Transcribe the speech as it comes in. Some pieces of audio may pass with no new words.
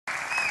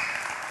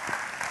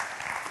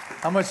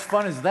How much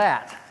fun is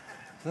that?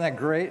 Isn't that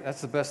great? That's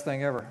the best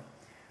thing ever.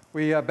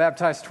 We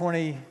baptized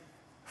 20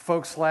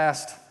 folks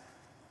last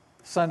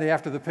Sunday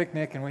after the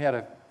picnic, and we had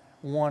a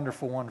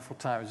wonderful, wonderful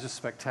time. It was just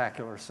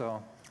spectacular.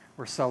 So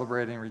we're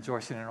celebrating,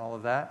 rejoicing in all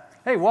of that.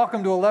 Hey,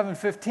 welcome to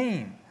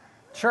 1115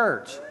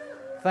 Church.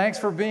 Thanks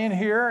for being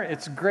here.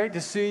 It's great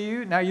to see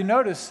you. Now, you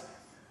notice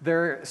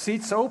there are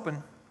seats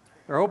open.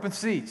 They're open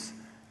seats.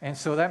 And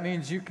so that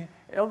means you can,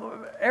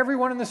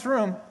 everyone in this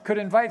room could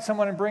invite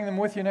someone and bring them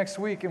with you next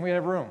week, and we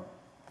have room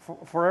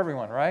for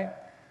everyone, right?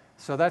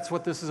 So that's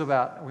what this is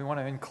about. We want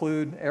to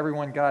include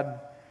everyone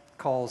God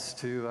calls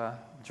to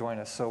join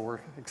us. So we're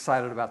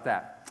excited about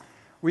that.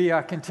 We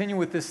continue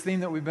with this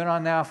theme that we've been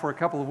on now for a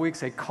couple of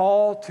weeks, a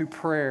call to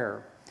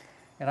prayer.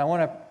 And I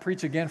want to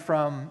preach again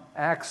from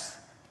Acts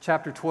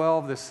chapter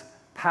 12, this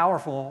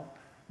powerful,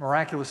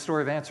 miraculous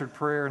story of answered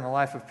prayer in the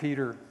life of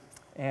Peter.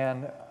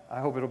 And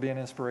I hope it'll be an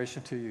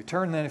inspiration to you.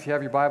 Turn then, if you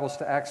have your Bibles,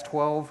 to Acts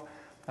 12.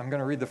 I'm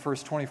going to read the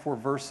first 24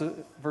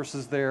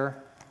 verses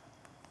there.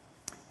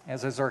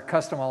 As is our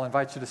custom, I'll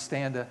invite you to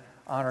stand to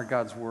honor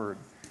God's Word.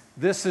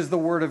 This is the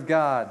Word of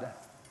God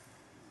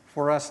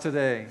for us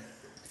today.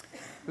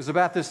 It was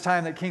about this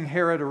time that King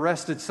Herod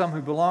arrested some who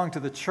belonged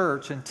to the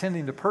church,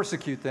 intending to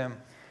persecute them.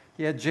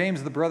 He had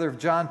James, the brother of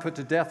John, put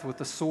to death with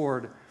the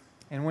sword.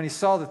 And when he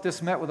saw that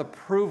this met with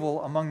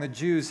approval among the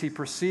Jews, he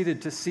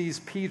proceeded to seize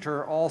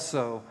Peter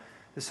also.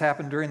 This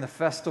happened during the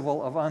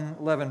festival of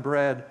unleavened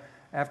bread.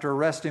 After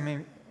arresting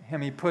him,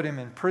 he put him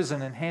in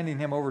prison and handing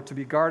him over to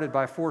be guarded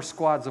by 4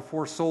 squads of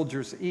 4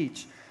 soldiers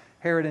each.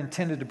 Herod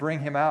intended to bring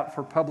him out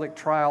for public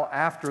trial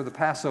after the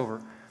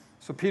Passover.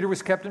 So Peter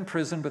was kept in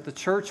prison, but the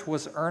church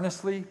was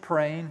earnestly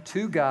praying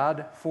to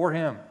God for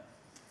him.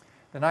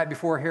 The night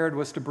before Herod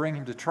was to bring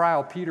him to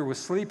trial, Peter was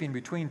sleeping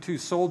between 2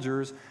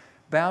 soldiers,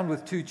 bound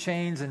with 2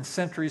 chains, and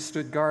sentries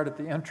stood guard at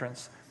the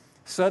entrance.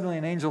 Suddenly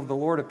an angel of the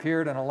Lord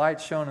appeared, and a light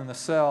shone in the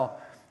cell.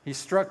 He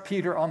struck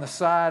Peter on the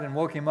side and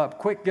woke him up.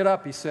 "Quick, get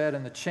up," he said,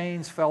 and the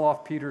chains fell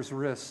off Peter's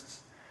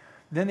wrists.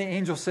 Then the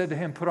angel said to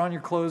him, "Put on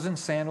your clothes and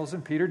sandals,"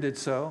 and Peter did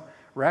so.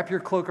 "Wrap your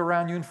cloak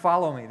around you and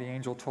follow me," the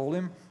angel told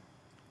him.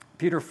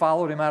 Peter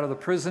followed him out of the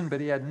prison, but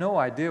he had no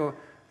idea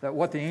that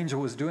what the angel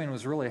was doing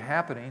was really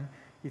happening.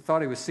 He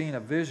thought he was seeing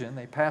a vision.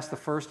 They passed the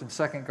first and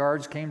second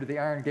guards, came to the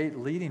iron gate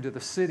leading to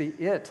the city.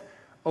 It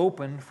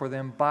opened for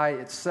them by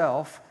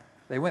itself.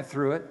 They went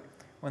through it.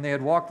 When they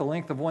had walked the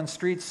length of one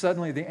street,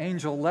 suddenly the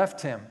angel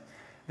left him.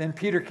 Then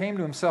Peter came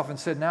to himself and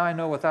said, "Now I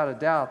know without a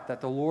doubt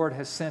that the Lord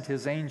has sent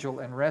his angel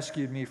and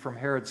rescued me from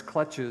Herod's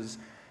clutches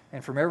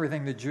and from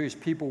everything the Jewish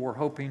people were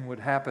hoping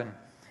would happen."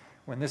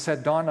 When this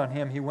had dawned on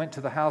him, he went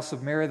to the house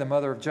of Mary, the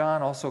mother of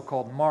John, also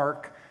called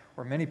Mark,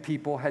 where many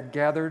people had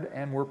gathered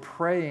and were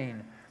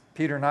praying.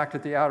 Peter knocked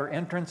at the outer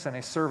entrance, and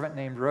a servant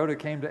named Rhoda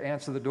came to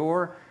answer the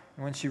door.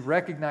 And when she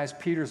recognized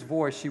Peter's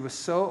voice, she was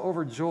so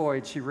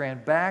overjoyed, she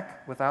ran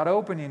back without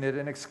opening it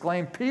and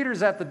exclaimed,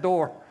 "Peter's at the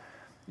door."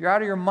 "You're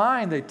out of your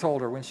mind," they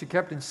told her. When she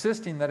kept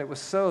insisting that it was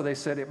so, they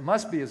said, "It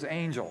must be his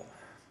angel."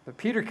 But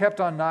Peter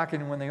kept on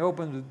knocking, and when they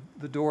opened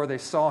the door, they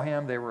saw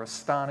him. They were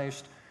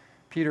astonished.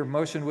 Peter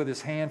motioned with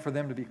his hand for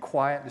them to be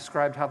quiet,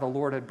 described how the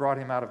Lord had brought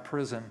him out of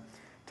prison.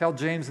 "Tell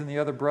James and the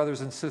other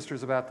brothers and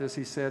sisters about this,"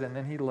 he said, and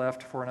then he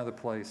left for another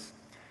place.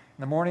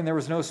 In the morning there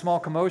was no small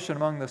commotion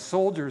among the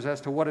soldiers as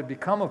to what had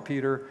become of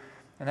Peter,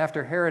 and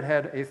after Herod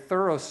had a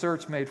thorough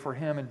search made for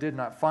him and did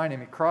not find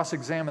him, he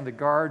cross-examined the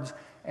guards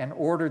and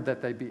ordered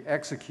that they be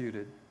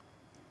executed.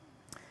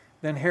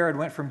 Then Herod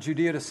went from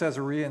Judea to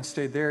Caesarea and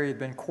stayed there. He had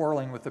been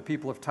quarreling with the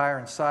people of Tyre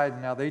and Sidon.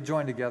 Now they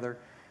joined together,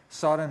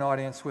 sought an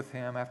audience with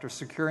him. After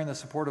securing the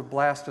support of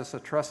Blastus, a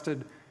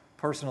trusted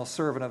personal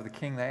servant of the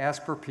king, they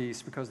asked for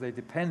peace because they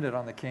depended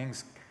on the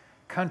king's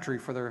country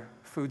for their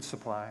food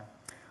supply.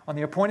 On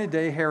the appointed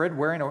day, Herod,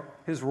 wearing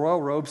his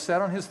royal robe,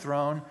 sat on his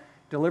throne,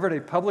 delivered a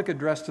public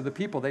address to the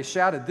people. They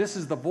shouted, "This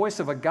is the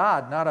voice of a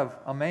God, not of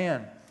a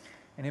man."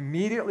 And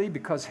immediately,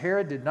 because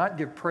Herod did not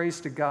give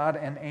praise to God,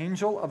 an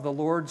angel of the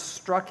Lord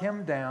struck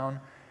him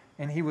down,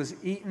 and he was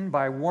eaten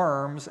by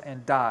worms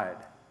and died.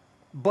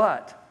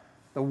 But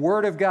the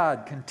word of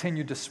God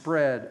continued to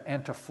spread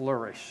and to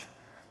flourish.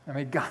 I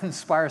mean, God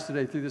inspires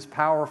today through this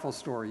powerful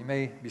story. You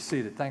may be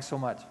seated. Thanks so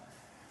much.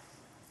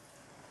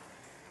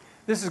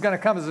 This is going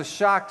to come as a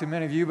shock to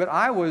many of you, but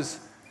I was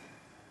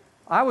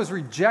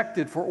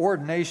rejected for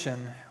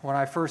ordination when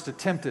I first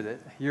attempted it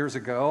years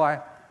ago.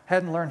 I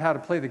hadn't learned how to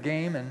play the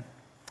game and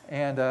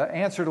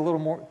answered a little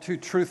more too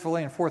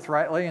truthfully and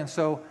forthrightly, and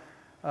so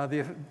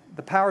the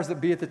powers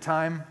that be at the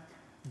time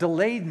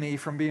delayed me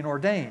from being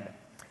ordained.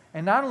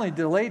 And not only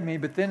delayed me,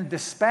 but then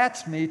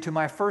dispatched me to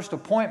my first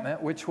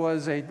appointment, which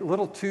was a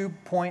little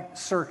 2-point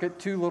circuit,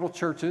 2 little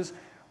churches.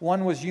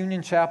 One was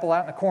Union Chapel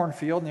out in the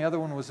cornfield, and the other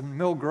one was in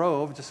Mill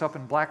Grove, just up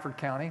in Blackford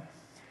County.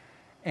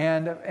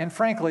 And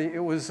frankly, it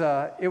was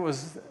the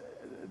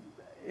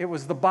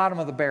bottom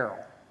of the barrel.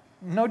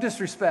 No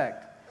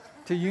disrespect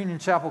to Union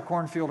Chapel,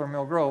 cornfield, or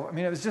Mill Grove. I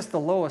mean, it was just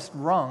the lowest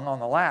rung on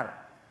the ladder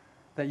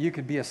that you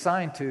could be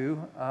assigned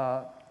to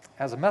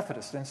as a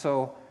Methodist. And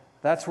so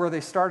that's where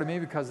they started me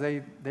because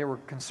they were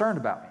concerned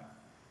about me.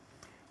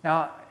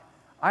 Now,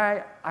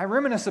 I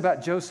reminisce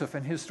about Joseph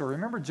and his story.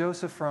 Remember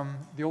Joseph from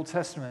the Old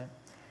Testament?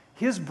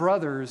 His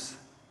brothers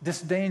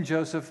disdained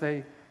Joseph.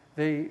 They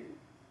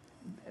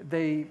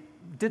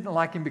didn't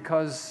like him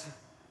because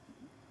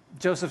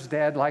Joseph's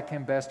dad liked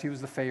him best. He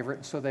was the favorite,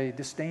 and so they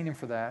disdained him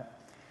for that.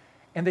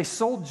 And they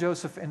sold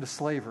Joseph into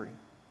slavery.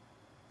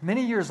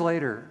 Many years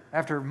later,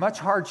 after much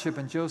hardship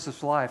in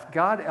Joseph's life,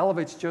 God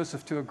elevates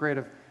Joseph to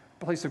a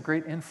place of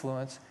great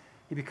influence.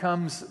 He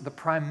becomes the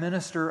prime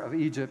minister of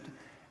Egypt,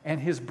 and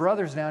his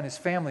brothers now and his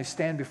family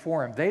stand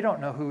before him. They don't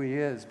know who he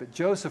is, but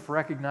Joseph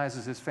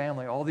recognizes his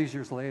family all these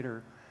years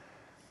later.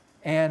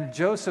 And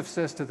Joseph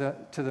says to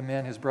the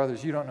men, his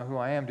brothers, "You don't know who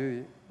I am, do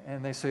you?"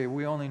 And they say,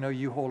 "We only know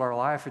you hold our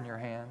life in your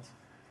hands."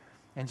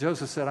 And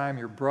Joseph said, "I am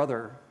your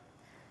brother."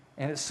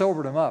 And it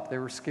sobered them up. They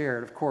were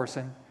scared, of course.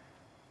 And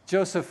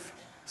Joseph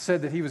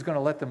said that he was going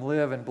to let them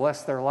live and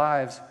bless their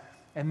lives.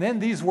 And then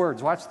these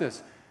words, watch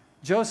this.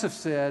 Joseph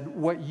said,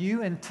 "What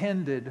you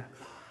intended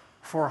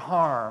for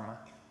harm,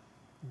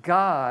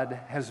 God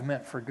has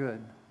meant for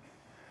good.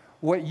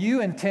 What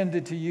you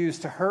intended to use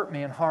to hurt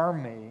me and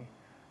harm me,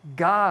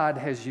 God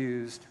has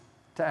used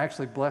to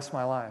actually bless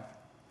my life."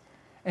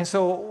 And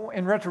so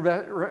in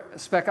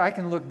retrospect, I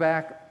can look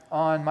back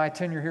on my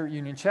tenure here at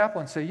Union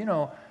Chapel and say,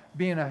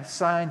 being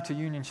assigned to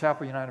Union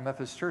Chapel United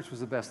Methodist Church was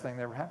the best thing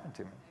that ever happened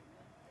to me.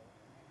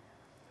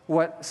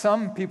 What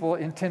some people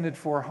intended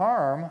for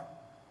harm,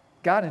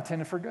 God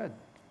intended for good.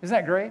 Isn't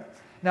that great?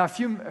 Now, a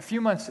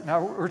few months, now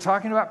we're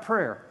talking about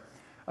prayer.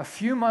 A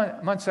few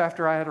months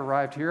after I had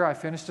arrived here, I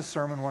finished a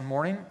sermon one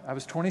morning. I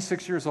was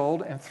 26 years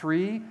old, and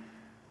 3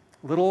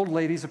 little old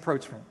ladies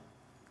approached me,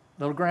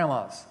 little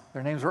grandmas.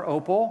 Their names were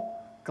Opal,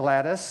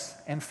 Gladys,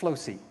 and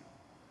Flosie.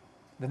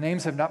 The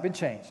names have not been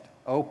changed.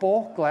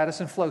 Opal,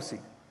 Gladys, and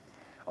Flosie.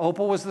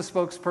 Opal was the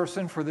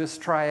spokesperson for this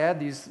triad,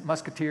 these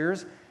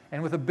musketeers,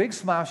 and with a big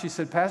smile she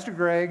said, "Pastor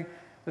Greg,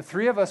 the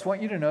 3 of us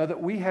want you to know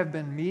that we have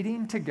been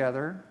meeting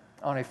together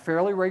on a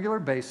fairly regular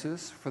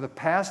basis for the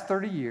past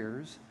 30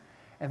 years,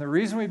 and the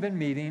reason we've been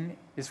meeting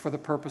is for the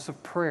purpose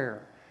of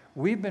prayer.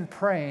 We've been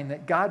praying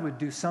that God would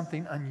do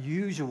something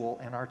unusual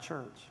in our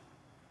church."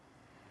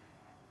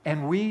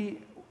 And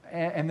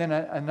then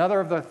another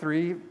of the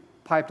 3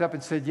 piped up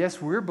and said,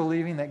 "Yes, we're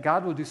believing that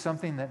God will do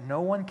something that no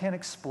one can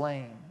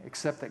explain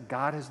except that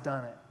God has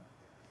done it."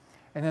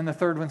 And then the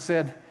third one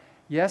said,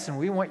 "Yes, and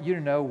we want you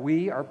to know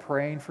we are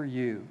praying for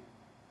you."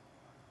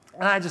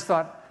 And I just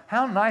thought,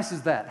 how nice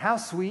is that? How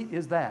sweet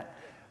is that?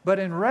 But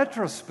in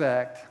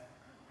retrospect,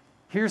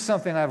 here's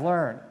something I've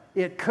learned.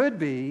 It could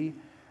be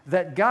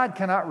that God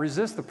cannot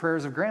resist the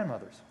prayers of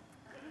grandmothers,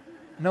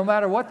 no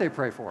matter what they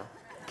pray for.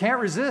 Can't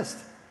resist.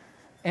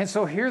 And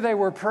so here they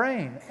were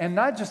praying, and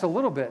not just a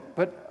little bit,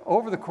 but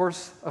over the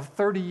course of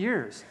 30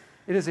 years.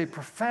 It is a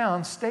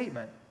profound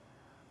statement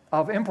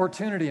of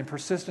importunity and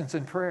persistence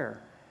in prayer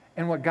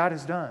and what God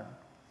has done.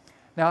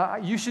 Now,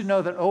 you should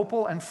know that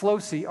Opal and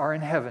Flosie are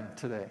in heaven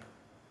today.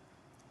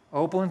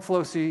 Opal and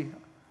Flosie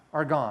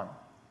are gone.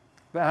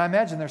 But I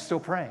imagine they're still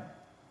praying.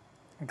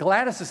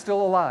 Gladys is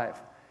still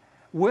alive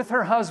with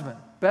her husband.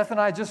 Beth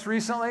and I just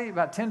recently,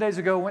 about 10 days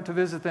ago, went to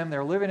visit them.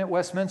 They're living at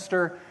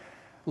Westminster.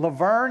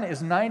 Laverne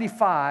is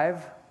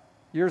 95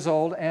 years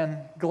old, and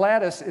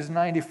Gladys is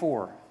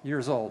 94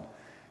 years old.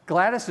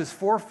 Gladys is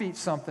 4 feet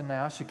something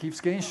now. She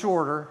keeps getting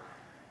shorter,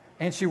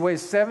 and she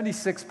weighs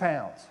 76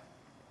 pounds.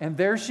 And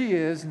there she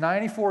is,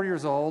 94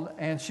 years old,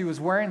 and she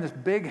was wearing this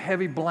big,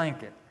 heavy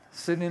blanket,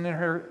 sitting in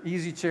her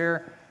easy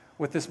chair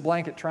with this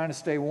blanket trying to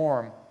stay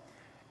warm.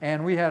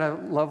 And we had a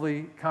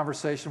lovely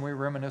conversation. We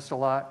reminisced a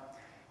lot.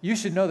 You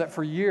should know that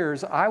for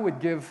years, I would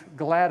give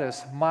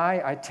Gladys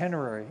my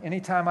itinerary.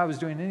 Anytime I was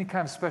doing any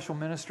kind of special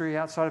ministry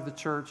outside of the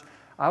church,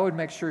 I would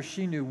make sure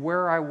she knew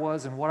where I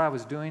was and what I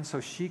was doing so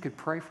she could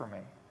pray for me.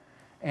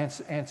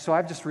 And so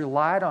I've just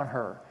relied on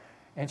her.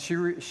 And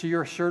she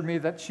assured me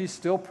that she's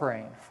still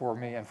praying for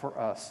me and for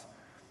us.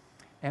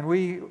 And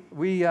we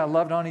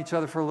loved on each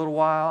other for a little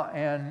while,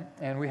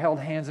 and we held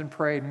hands and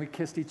prayed, and we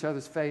kissed each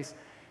other's face.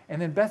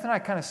 And then Beth and I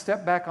kind of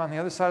stepped back on the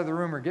other side of the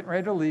room. We're getting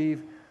ready to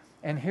leave.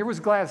 And here was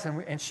Gladys,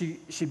 and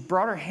she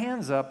brought her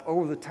hands up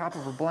over the top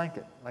of her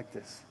blanket like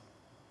this.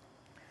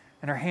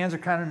 And her hands are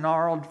kind of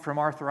gnarled from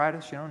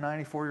arthritis,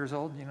 94 years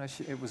old.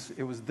 It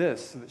was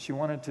this that she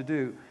wanted to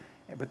do.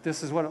 But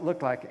this is what it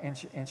looked like.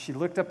 And she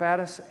looked up at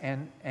us,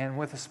 and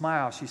with a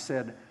smile, she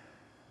said,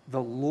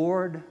 "The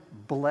Lord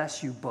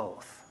bless you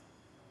both."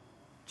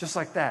 Just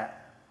like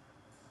that.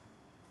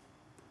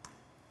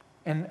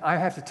 And I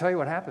have to tell you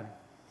what happened.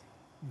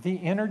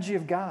 The energy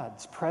of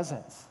God's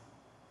presence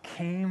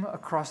came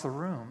across the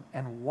room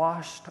and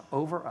washed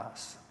over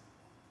us.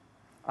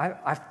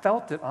 I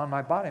felt it on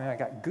my body. I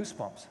got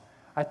goosebumps.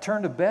 I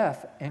turned to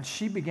Beth, and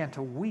she began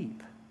to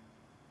weep.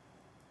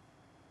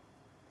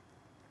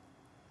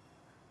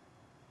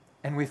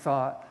 And we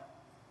thought,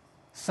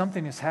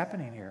 something is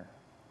happening here.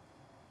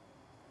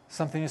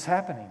 Something is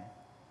happening.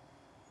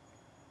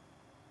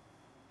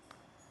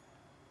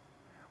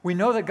 We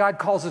know that God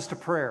calls us to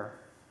prayer.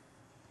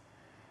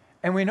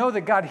 And we know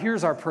that God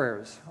hears our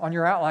prayers. On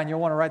your outline, you'll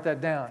want to write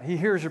that down. He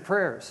hears your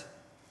prayers.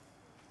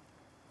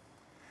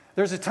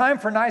 There's a time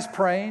for nice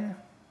praying,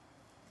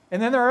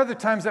 and then there are other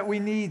times that we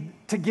need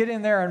to get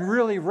in there and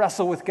really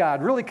wrestle with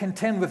God, really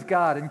contend with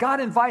God. And God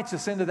invites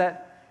us into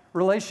that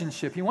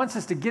relationship. He wants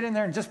us to get in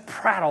there and just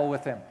prattle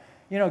with Him.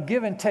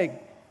 Give and take.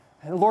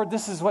 Lord,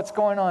 this is what's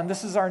going on.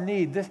 This is our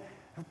need.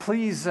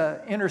 Please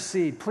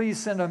intercede. Please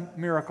send a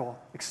miracle.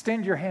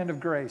 Extend your hand of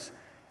grace.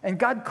 And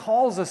God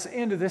calls us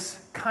into this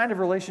kind of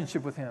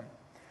relationship with Him.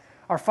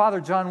 Our father,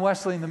 John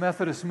Wesley, in the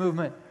Methodist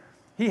movement,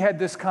 he had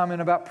this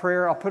comment about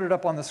prayer. I'll put it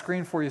up on the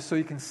screen for you so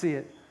you can see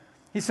it.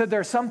 He said, there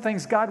are some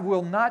things God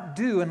will not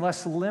do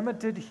unless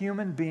limited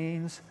human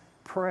beings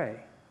pray.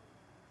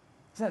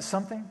 Isn't that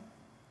something?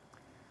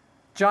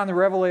 John the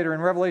Revelator in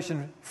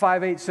Revelation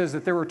 5:8 says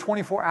that there were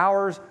 24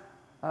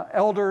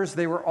 elders.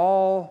 They were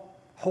all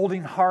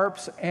holding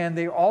harps, and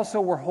they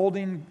also were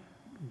holding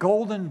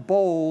golden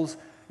bowls,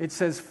 it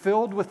says,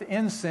 filled with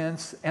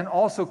incense and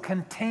also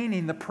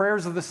containing the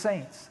prayers of the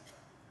saints.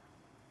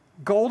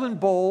 Golden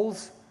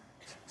bowls.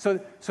 So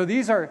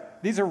these are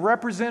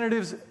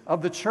representatives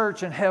of the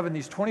church in heaven,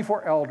 these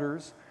 24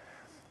 elders.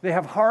 They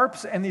have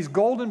harps and these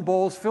golden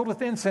bowls filled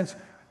with incense,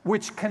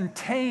 which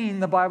contain,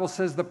 the Bible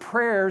says, the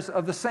prayers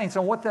of the saints.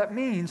 And what that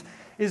means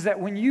is that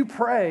when you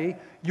pray,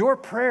 your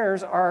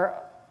prayers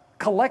are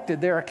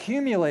collected, they're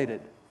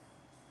accumulated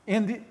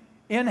in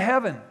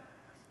heaven.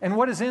 And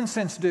what does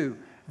incense do?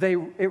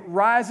 It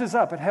rises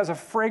up, it has a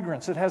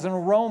fragrance, it has an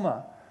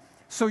aroma.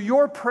 So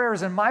your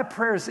prayers and my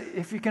prayers,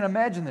 if you can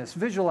imagine this,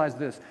 visualize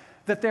this,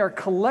 that they are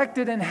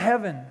collected in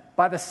heaven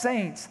by the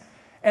saints,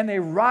 and they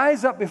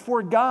rise up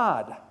before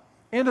God,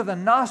 into the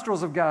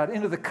nostrils of God,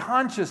 into the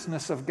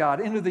consciousness of God,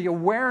 into the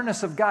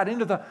awareness of God,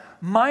 into the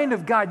mind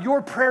of God.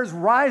 Your prayers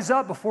rise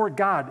up before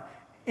God,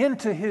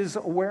 into His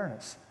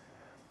awareness.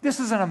 This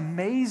is an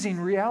amazing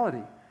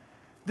reality.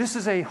 This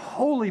is a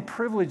holy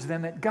privilege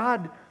then that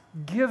God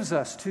gives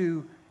us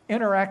to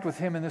interact with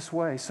Him in this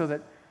way so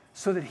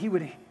that He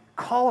would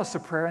call us to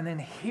prayer and then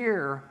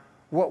hear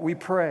what we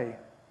pray.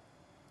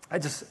 I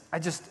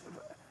just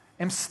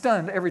am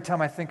stunned every time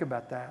I think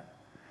about that.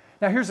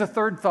 Now here's a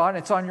third thought, and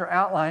it's on your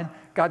outline.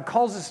 God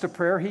calls us to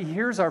prayer, He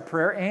hears our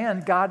prayer,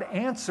 and God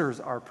answers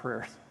our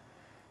prayers.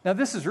 Now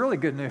this is really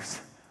good news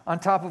on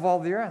top of all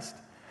the rest.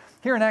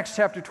 Here in Acts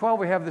chapter 12,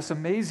 we have this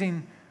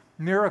amazing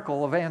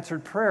miracle of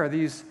answered prayer.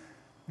 These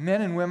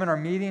men and women are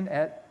meeting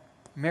at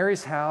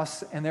Mary's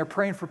house, and they're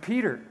praying for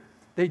Peter.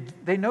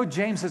 They know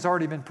James has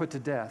already been put to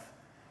death.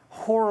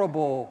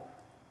 Horrible,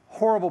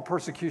 horrible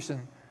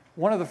persecution.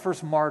 One of the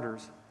first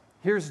martyrs.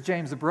 Here's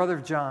James, the brother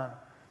of John.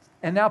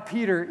 And now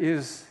Peter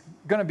is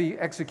going to be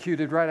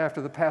executed right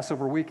after the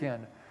Passover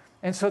weekend.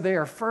 And so they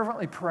are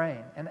fervently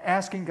praying and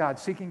asking God,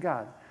 seeking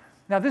God.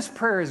 Now this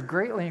prayer is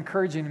greatly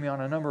encouraging to me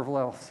on a number of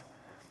levels.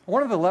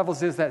 One of the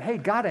levels is that, hey,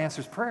 God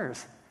answers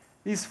prayers.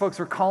 These folks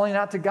are calling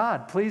out to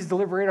God. Please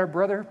liberate our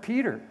brother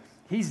Peter.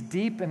 He's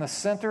deep in the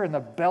center, in the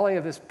belly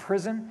of this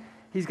prison.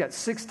 He's got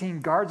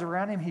 16 guards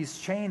around him. He's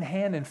chained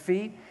hand and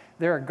feet.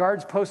 There are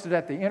guards posted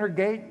at the inner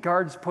gate,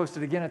 guards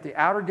posted again at the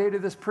outer gate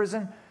of this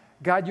prison.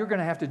 God, you're going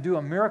to have to do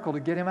a miracle to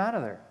get him out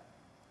of there.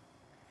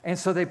 And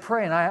so they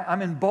pray, and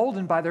I'm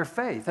emboldened by their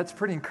faith. That's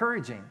pretty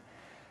encouraging.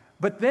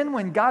 But then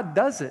when God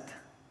does it,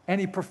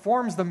 and He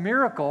performs the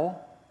miracle,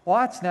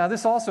 watch now,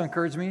 this also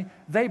encouraged me,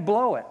 they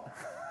blow it.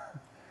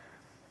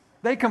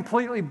 They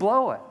completely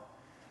blow it.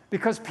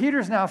 Because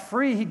Peter's now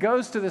free. He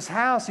goes to this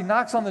house. He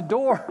knocks on the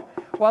door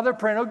while they're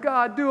praying, oh,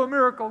 God, do a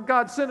miracle.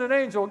 God, send an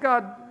angel.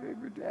 God,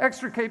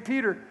 extricate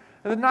Peter.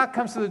 And the knock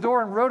comes to the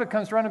door, and Rhoda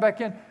comes running back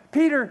in.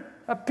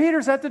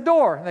 Peter's at the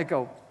door. And they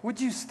go,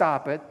 would you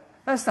stop it?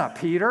 That's not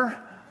Peter.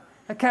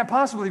 That can't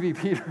possibly be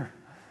Peter.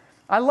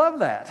 I love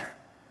that.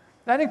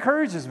 That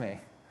encourages me.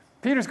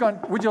 Peter's going,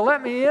 would you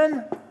let me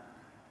in?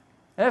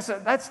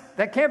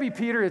 That can't be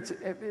Peter.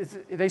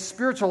 They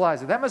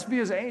spiritualize it. That must be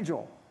His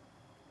angel.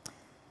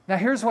 Now,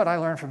 here's what I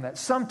learned from that.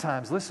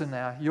 Sometimes, listen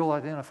now, you'll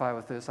identify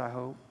with this, I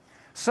hope.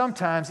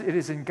 Sometimes it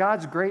is in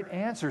God's great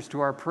answers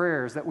to our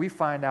prayers that we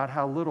find out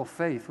how little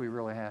faith we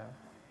really have.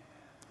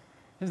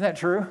 Isn't that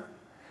true?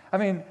 I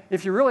mean,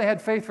 if you really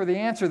had faith for the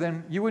answer,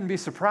 then you wouldn't be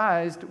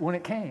surprised when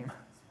it came.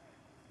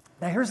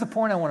 Now, here's the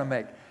point I want to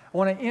make. I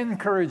want to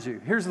encourage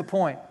you. Here's the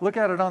point. Look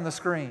at it on the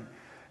screen.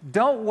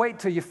 Don't wait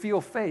till you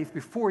feel faith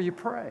before you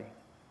pray.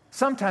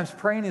 Sometimes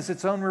praying is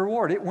its own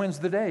reward. It wins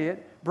the day.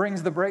 It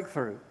brings the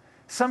breakthrough.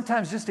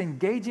 Sometimes just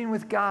engaging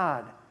with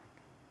God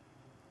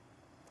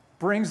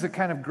brings the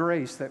kind of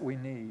grace that we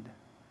need.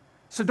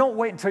 So don't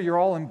wait until you're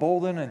all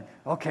emboldened and,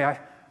 okay,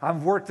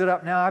 I've worked it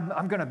up now.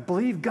 I'm going to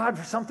believe God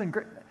for something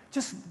great.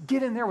 Just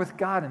get in there with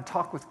God and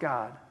talk with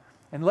God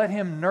and let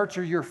Him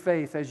nurture your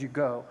faith as you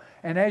go.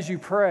 And as you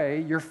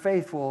pray, your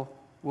faith will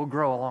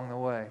grow along the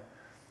way.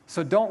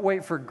 So don't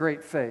wait for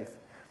great faith.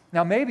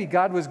 Now, maybe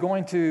God was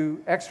going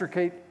to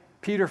extricate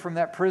Peter from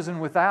that prison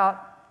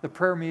without the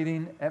prayer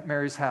meeting at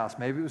Mary's house.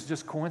 Maybe it was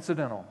just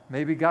coincidental.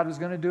 Maybe God was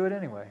going to do it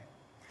anyway.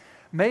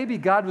 Maybe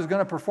God was going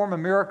to perform a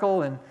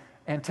miracle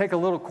and take a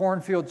little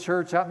cornfield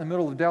church out in the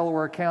middle of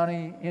Delaware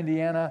County,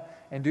 Indiana,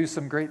 and do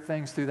some great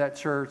things through that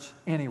church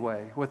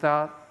anyway,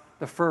 without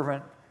the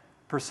fervent,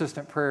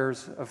 persistent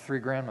prayers of three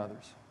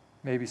grandmothers.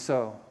 Maybe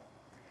so.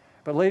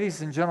 But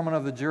ladies and gentlemen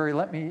of the jury,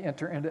 let me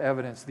enter into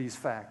evidence these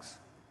facts.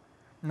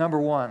 Number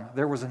one,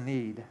 there was a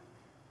need.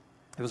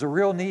 It was a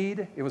real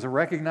need. It was a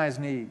recognized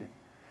need.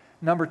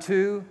 Number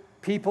two,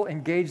 people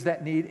engaged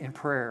that need in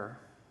prayer.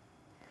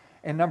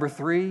 And number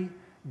three,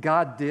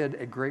 God did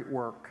a great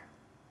work.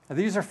 Now,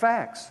 these are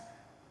facts.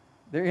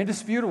 They're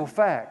indisputable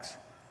facts.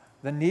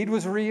 The need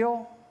was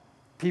real,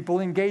 people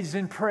engaged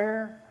in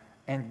prayer,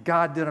 and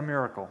God did a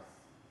miracle.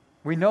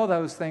 We know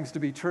those things to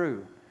be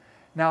true.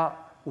 Now,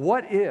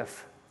 what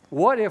if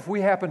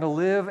we happen to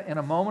live in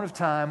a moment of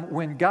time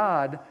when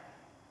God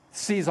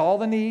sees all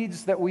the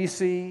needs that we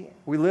see?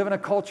 We live in a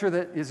culture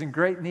that is in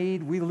great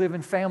need. We live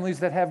in families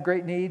that have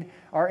great need.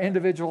 Our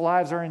individual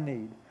lives are in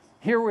need.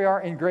 Here we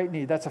are in great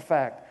need. That's a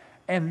fact.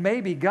 And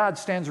maybe God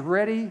stands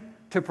ready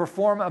to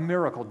perform a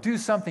miracle, do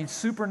something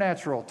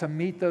supernatural to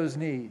meet those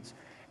needs.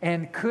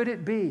 And could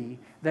it be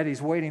that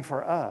He's waiting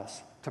for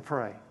us to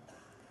pray?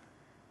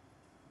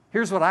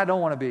 Here's what I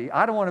don't want to be.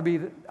 I don't want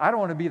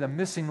to be the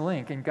missing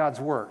link in God's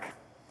work.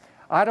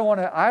 I don't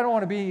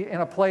want to be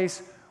in a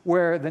place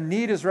where the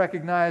need is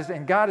recognized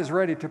and God is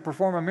ready to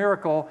perform a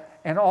miracle,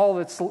 and all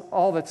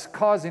that's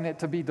causing it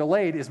to be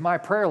delayed is my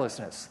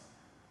prayerlessness.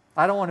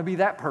 I don't want to be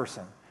that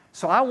person.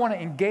 So I want to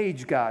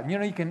engage God. You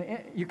know,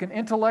 you can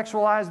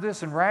intellectualize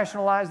this and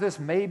rationalize this.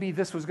 Maybe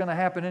this was going to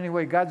happen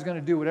anyway. God's going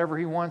to do whatever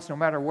He wants, no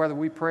matter whether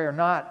we pray or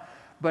not.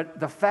 But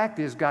the fact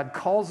is, God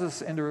calls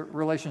us into a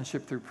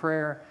relationship through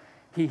prayer.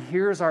 He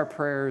hears our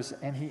prayers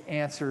and He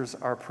answers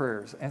our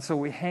prayers. And so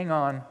we hang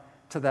on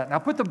to that. Now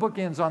put the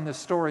bookends on this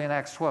story in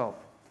Acts 12.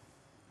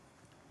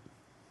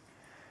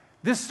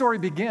 This story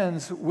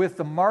begins with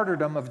the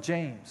martyrdom of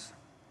James.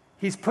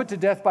 He's put to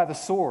death by the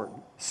sword.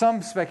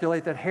 Some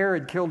speculate that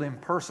Herod killed him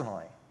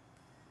personally.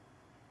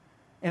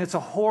 And it's a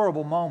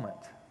horrible moment.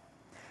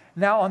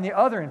 Now on the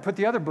other end, put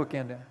the other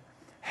bookend in.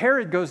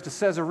 Herod goes to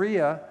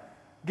Caesarea,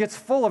 gets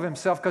full of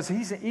himself because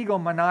he's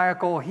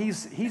egomaniacal.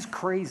 He's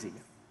crazy.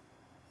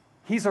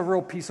 He's a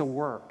real piece of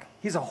work.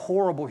 He's a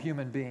horrible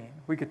human being.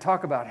 We could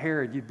talk about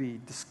Herod, you'd be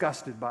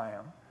disgusted by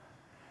him.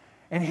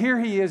 And here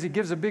he is, he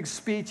gives a big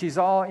speech. He's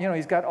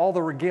got all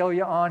the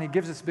regalia on. He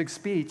gives this big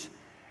speech.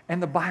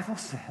 And the Bible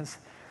says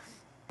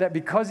that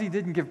because he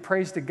didn't give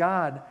praise to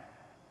God,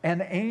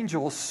 an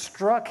angel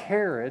struck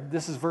Herod,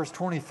 this is verse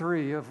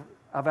 23 of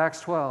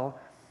Acts 12,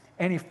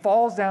 and he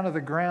falls down to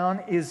the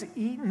ground, is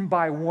eaten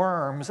by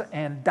worms,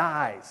 and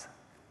dies.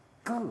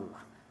 Ugh.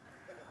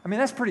 I mean,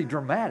 that's pretty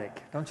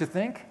dramatic, don't you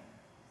think?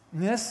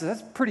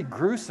 That's pretty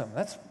gruesome.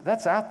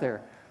 That's out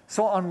there.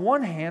 So on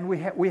one hand,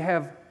 we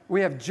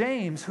have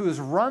James, who is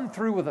run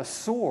through with a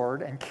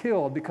sword and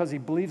killed because he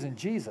believes in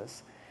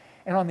Jesus.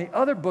 And on the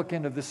other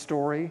bookend of this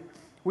story,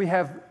 we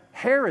have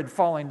Herod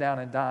falling down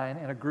and dying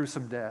in a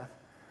gruesome death.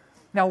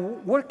 Now,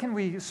 what can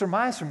we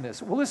surmise from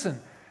this? Well, listen,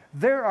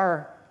 there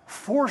are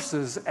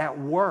forces at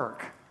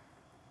work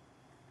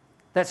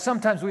that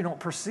sometimes we don't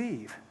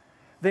perceive.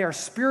 They are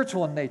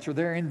spiritual in nature.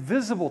 They're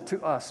invisible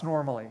to us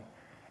normally.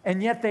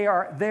 And yet they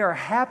are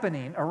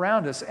happening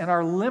around us, and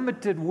our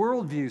limited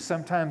worldview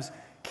sometimes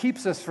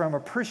keeps us from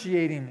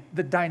appreciating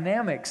the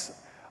dynamics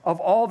of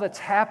all that's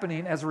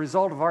happening as a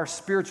result of our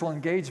spiritual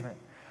engagement.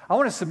 I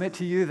want to submit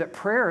to you that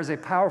prayer is a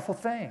powerful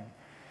thing.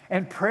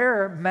 And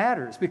prayer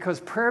matters because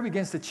prayer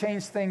begins to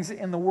change things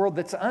in the world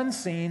that's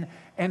unseen,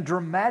 and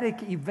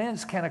dramatic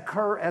events can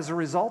occur as a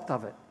result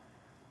of it.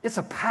 It's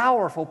a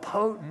powerful,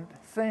 potent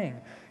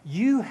thing.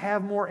 You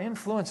have more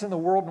influence in the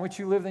world in which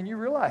you live than you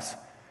realize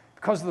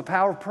because of the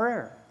power of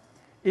prayer.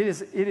 It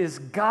is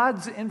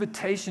God's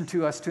invitation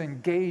to us to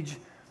engage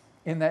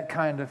in that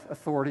kind of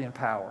authority and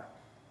power.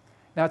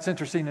 Now, it's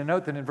interesting to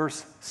note that in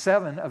verse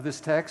 7 of this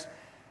text,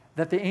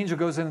 that the angel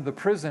goes into the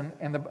prison,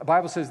 and the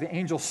Bible says the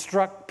angel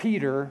struck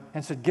Peter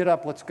and said, "Get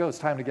up, let's go, it's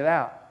time to get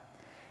out."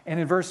 And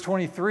in verse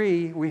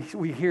 23,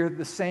 we hear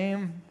the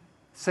same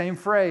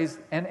phrase,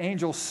 an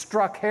angel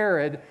struck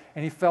Herod,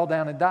 and he fell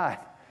down and died.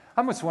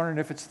 I'm just wondering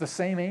if it's the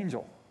same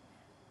angel.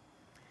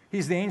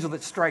 He's the angel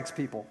that strikes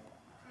people.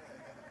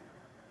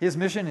 His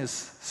mission is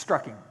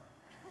striking.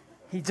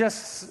 He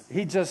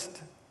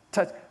just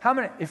touched. How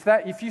many?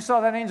 If you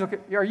saw that angel,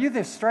 are you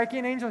the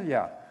striking angel?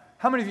 Yeah.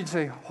 How many of you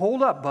say,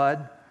 "Hold up,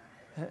 bud,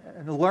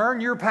 and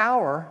learn your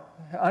power,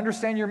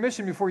 understand your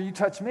mission before you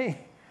touch me"?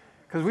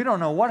 Because we don't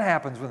know what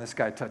happens when this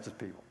guy touches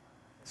people.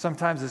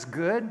 Sometimes it's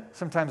good.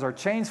 Sometimes our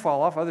chains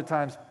fall off. Other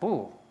times,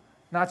 boo,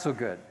 not so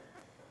good.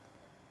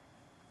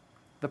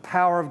 The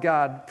power of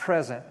God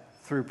present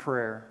through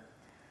prayer.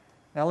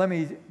 Now let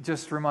me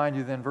just remind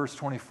you then, verse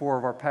 24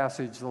 of our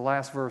passage, the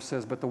last verse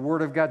says, "But the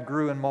word of God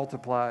grew and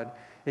multiplied.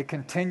 It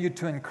continued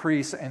to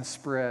increase and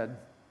spread."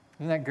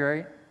 Isn't that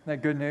great? Isn't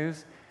that good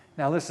news?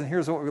 Now listen,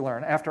 here's what we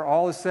learn. After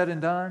all is said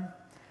and done,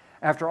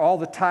 after all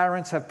the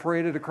tyrants have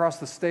paraded across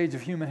the stage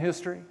of human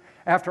history,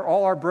 after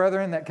all our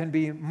brethren that can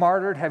be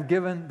martyred have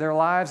given their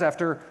lives,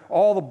 after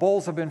all the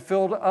bowls have been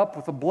filled up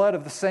with the blood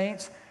of the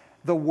saints,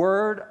 the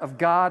word of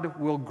God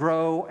will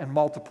grow and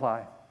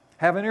multiply.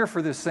 Have an ear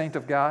for this, saint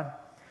of God.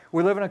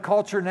 We live in a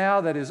culture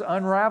now that is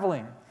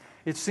unraveling.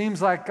 It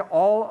seems like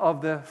all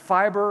of the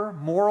fiber,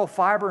 moral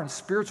fiber, and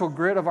spiritual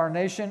grit of our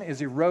nation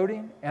is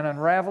eroding and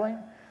unraveling.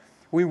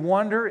 We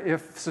wonder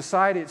if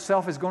society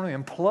itself is going to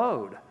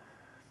implode.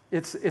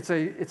 It's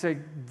a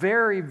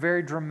very,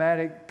 very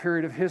dramatic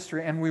period of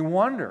history, and we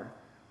wonder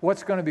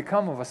what's going to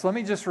become of us. Let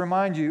me just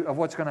remind you of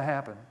what's going to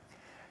happen.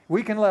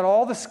 We can let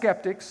all the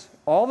skeptics,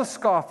 all the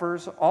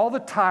scoffers, all the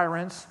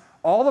tyrants,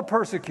 all the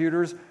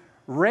persecutors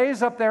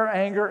raise up their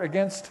anger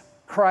against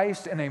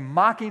Christ in a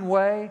mocking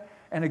way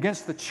and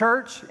against the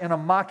church in a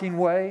mocking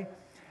way.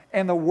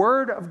 And the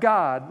Word of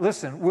God,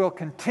 listen, will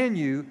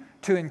continue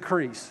to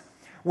increase.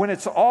 When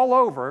it's all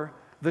over,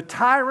 the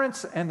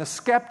tyrants and the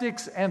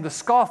skeptics and the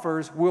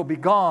scoffers will be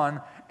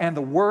gone, and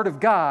the Word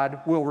of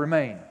God will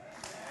remain.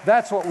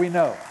 That's what we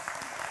know.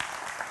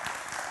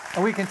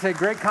 And we can take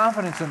great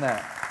confidence in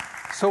that.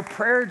 So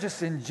prayer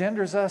just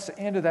engenders us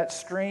into that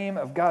stream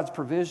of God's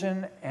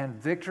provision and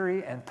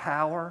victory and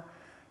power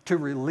to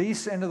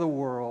release into the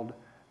world,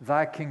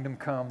 thy kingdom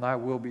come, thy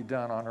will be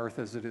done on earth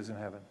as it is in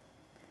heaven.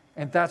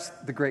 And that's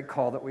the great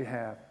call that we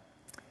have.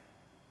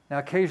 Now,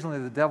 occasionally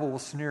the devil will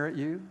sneer at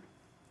you.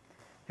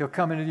 He'll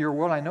come into your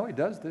world. I know he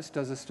does this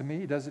to me,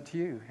 he does it to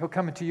you. He'll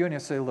come into you and he'll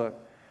say, look,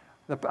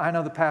 I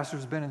know the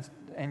pastor's been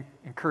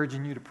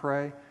encouraging you to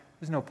pray.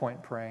 There's no point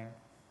in praying.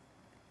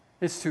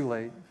 It's too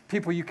late.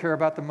 People you care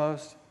about the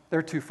most,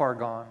 they're too far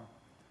gone.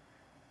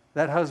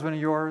 That husband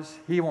of yours,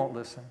 he won't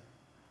listen.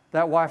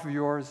 That wife of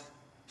yours,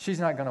 she's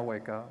not going to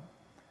wake up.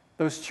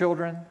 Those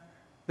children,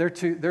 they're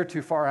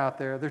too far out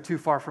there. They're too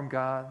far from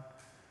God.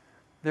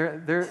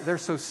 They're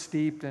so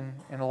steeped in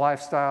a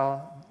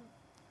lifestyle.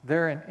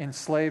 They're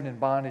enslaved in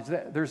bondage.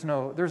 There's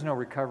no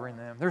recovering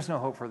them. There's no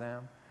hope for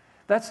them.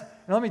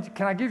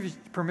 Can I give you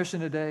permission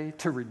today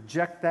to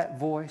reject that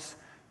voice,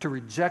 to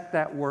reject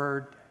that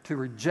word, to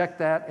reject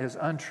that as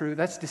untrue?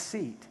 That's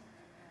deceit.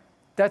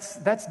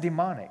 That's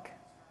demonic.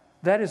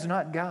 That is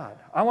not God.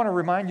 I want to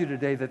remind you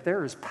today that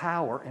there is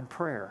power in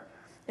prayer.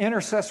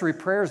 Intercessory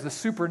prayer is the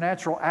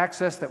supernatural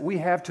access that we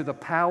have to the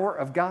power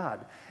of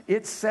God.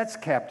 It sets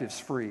captives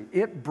free.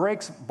 It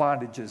breaks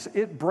bondages.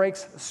 It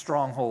breaks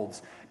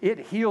strongholds. It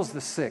heals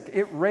the sick.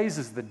 It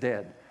raises the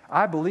dead.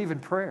 I believe in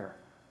prayer.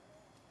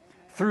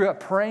 Through a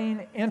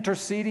praying,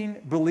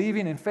 interceding,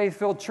 believing, and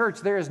faith-filled church,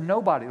 there is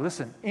nobody,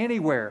 listen,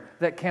 anywhere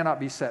that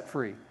cannot be set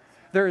free.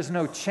 There is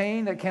no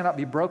chain that cannot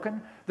be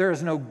broken. There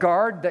is no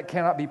guard that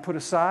cannot be put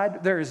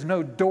aside. There is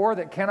no door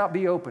that cannot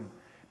be opened.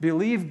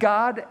 Believe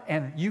God,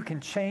 and you can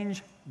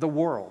change the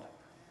world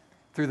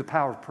through the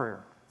power of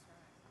prayer.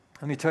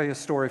 Let me tell you a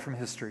story from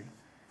history.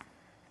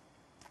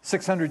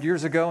 600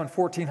 years ago in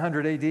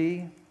 1400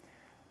 AD,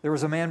 there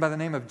was a man by the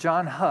name of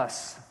John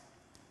Huss.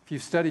 If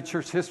you've studied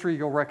church history,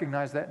 you'll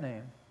recognize that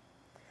name.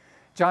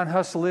 John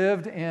Huss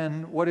lived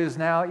in what is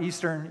now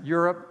Eastern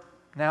Europe,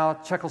 now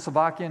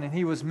Czechoslovakia, and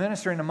he was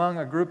ministering among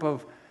a group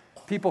of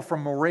people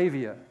from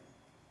Moravia.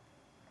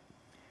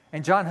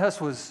 And John Huss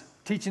was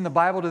teaching the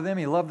Bible to them.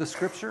 He loved the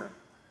Scripture,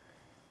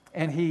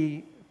 and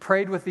he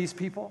prayed with these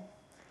people.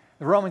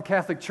 The Roman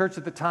Catholic Church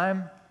at the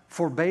time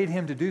forbade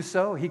him to do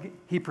so.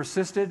 He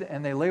persisted,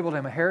 and they labeled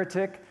him a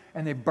heretic,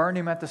 and they burned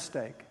him at the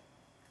stake.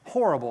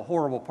 Horrible,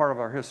 horrible part of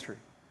our history.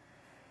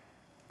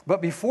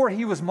 But before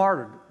he was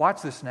martyred,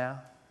 watch this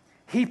now,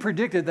 he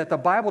predicted that the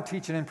Bible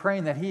teaching and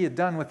praying that he had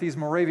done with these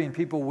Moravian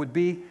people would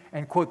be,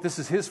 and quote, this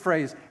is his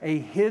phrase, a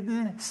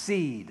hidden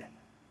seed.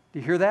 Do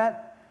you hear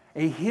that?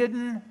 A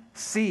hidden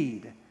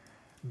seed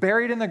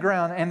buried in the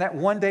ground, and that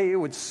one day it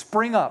would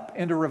spring up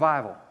into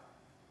revival.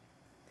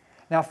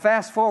 Now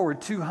fast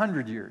forward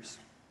 200 years,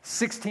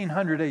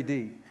 1600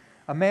 AD,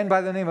 a man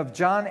by the name of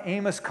John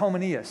Amos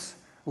Comenius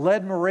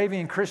led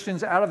Moravian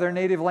Christians out of their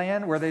native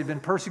land where they'd been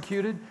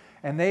persecuted,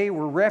 and they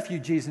were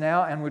refugees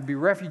now and would be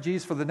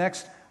refugees for the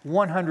next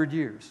 100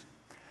 years.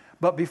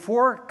 But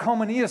before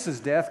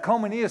Comenius' death,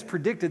 Comenius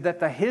predicted that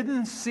the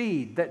hidden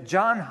seed that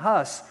John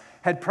Huss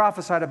had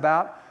prophesied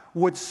about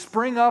would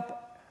spring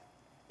up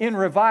in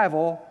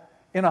revival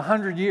in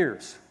 100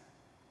 years.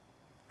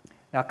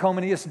 Now,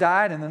 Comenius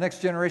died, and the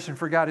next generation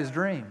forgot his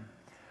dream.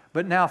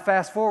 But now,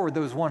 fast forward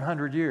those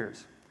 100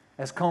 years,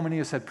 as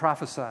Comenius had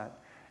prophesied.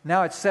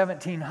 Now it's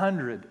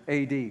 1700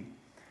 AD.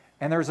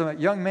 And there's a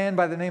young man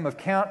by the name of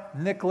Count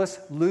Nicholas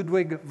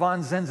Ludwig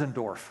von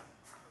Zinzendorf.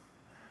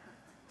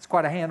 It's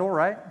quite a handle,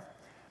 right?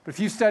 But if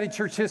you study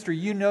church history,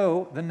 you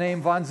know the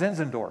name von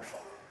Zinzendorf.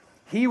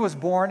 He was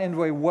born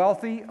into a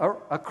wealthy,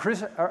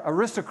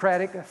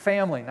 aristocratic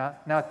family.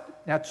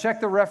 Now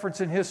check the reference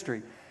in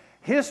history.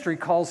 History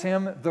calls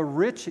him the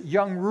rich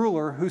young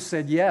ruler who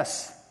said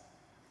yes.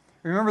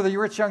 Remember the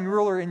rich young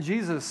ruler in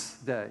Jesus'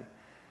 day.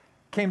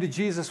 Came to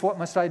Jesus, what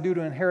must I do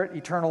to inherit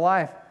eternal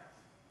life?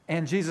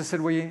 And Jesus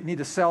said, well, you need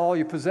to sell all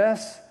you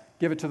possess,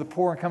 give it to the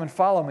poor, and come and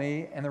follow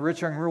me. And the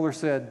rich young ruler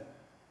said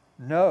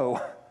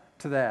no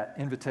to that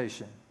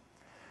invitation.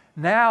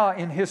 Now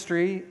in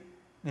history,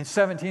 in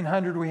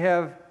 1700, we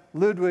have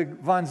Ludwig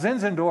von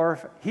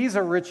Zinzendorf. He's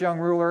a rich young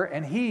ruler,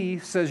 and he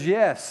says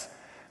yes.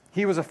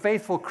 He was a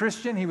faithful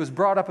Christian. He was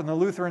brought up in the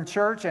Lutheran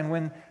Church, and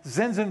when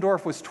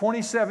Zinzendorf was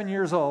 27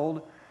 years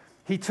old,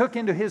 he took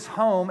into his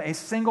home a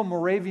single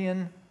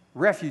Moravian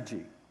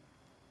refugee.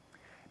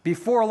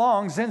 Before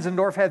long,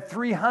 Zinzendorf had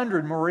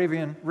 300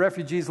 Moravian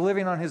refugees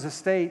living on his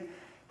estate.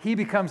 He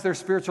becomes their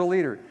spiritual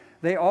leader.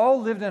 They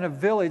all lived in a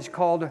village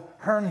called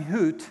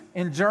Herrnhut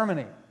in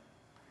Germany.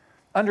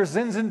 Under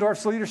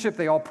Zinzendorf's leadership,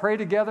 they all prayed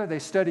together, they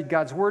studied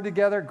God's Word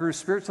together, grew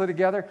spiritually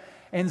together,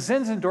 and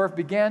Zinzendorf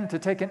began to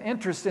take an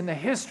interest in the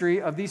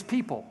history of these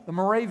people, the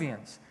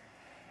Moravians.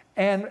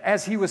 And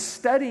as he was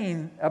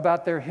studying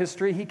about their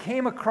history, he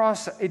came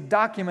across a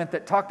document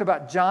that talked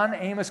about John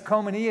Amos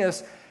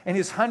Comenius and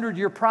his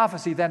 100-year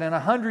prophecy that in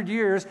 100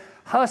 years,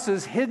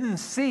 Huss's hidden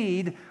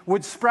seed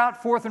would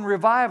sprout forth in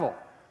revival.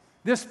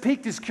 This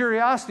piqued his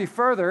curiosity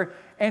further,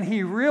 and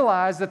he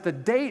realized that the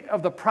date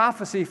of the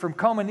prophecy from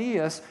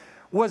Comenius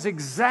was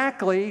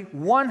exactly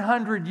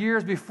 100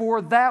 years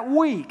before that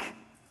week.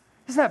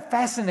 Isn't that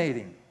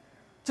fascinating?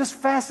 Just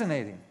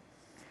fascinating.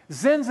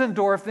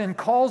 Zinzendorf then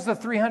calls the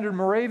 300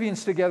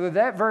 Moravians together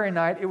that very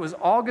night. It was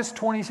August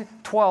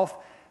 12th,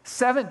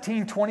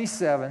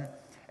 1727,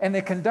 and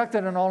they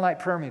conducted an all-night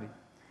prayer meeting.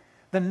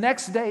 The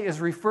next day is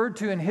referred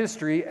to in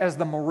history as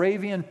the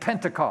Moravian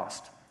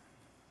Pentecost.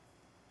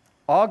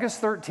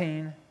 August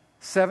 13,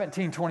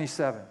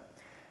 1727.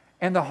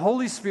 And the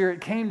Holy Spirit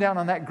came down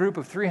on that group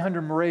of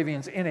 300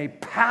 Moravians in a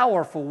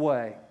powerful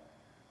way.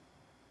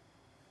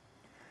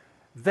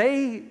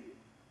 They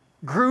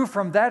grew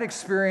from that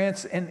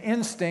experience an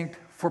instinct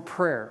for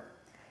prayer.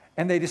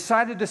 And they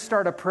decided to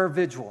start a prayer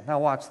vigil. Now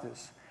watch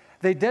this.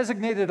 They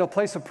designated a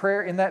place of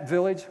prayer in that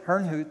village,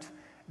 Herrnhut.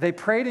 They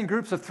prayed in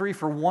groups of 3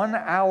 for 1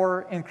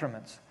 hour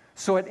increments.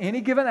 So at any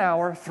given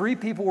hour, 3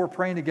 people were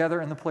praying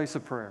together in the place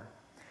of prayer.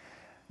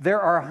 There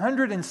are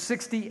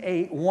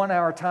 168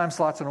 one-hour time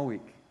slots in a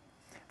week.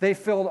 They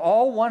filled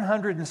all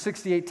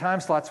 168 time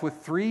slots with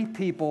 3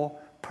 people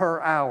per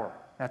hour.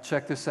 Now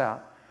check this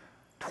out.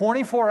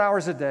 24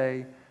 hours a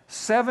day,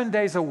 7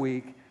 days a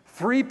week,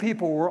 3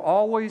 people were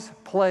always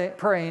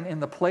praying in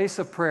the place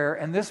of prayer,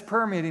 and this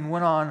prayer meeting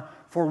went on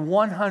for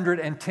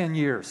 110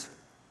 years.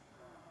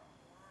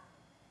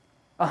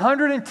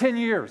 110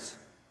 years.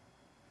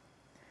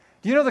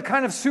 Do you know the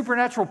kind of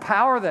supernatural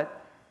power that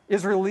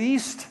is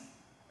released,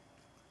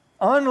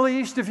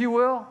 unleashed, if you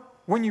will,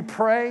 when you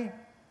pray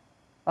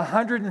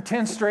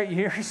 110 straight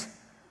years?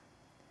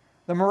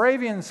 The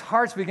Moravians'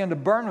 hearts began to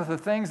burn with the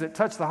things that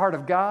touch the heart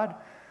of God.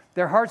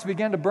 Their hearts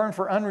began to burn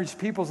for unreached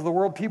peoples of the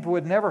world, people who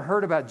had never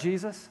heard about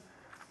Jesus.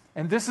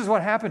 And this is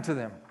what happened to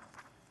them.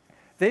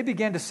 They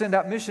began to send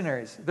out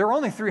missionaries. There were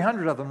only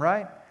 300 of them,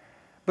 right?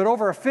 But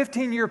over a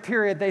 15-year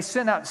period, they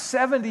sent out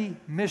 70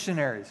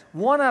 missionaries.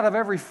 1 out of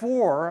every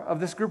 4 of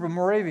this group of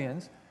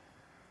Moravians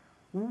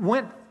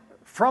went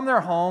from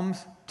their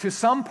homes to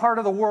some part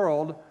of the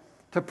world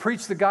to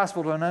preach the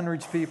gospel to an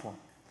unreached people.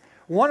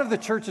 One of the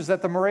churches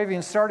that the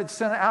Moravians started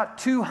sent out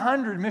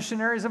 200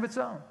 missionaries of its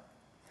own.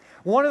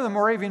 One of the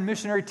Moravian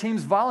missionary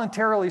teams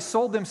voluntarily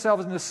sold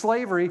themselves into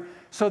slavery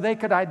so they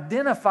could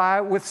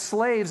identify with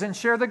slaves and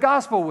share the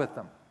gospel with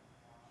them.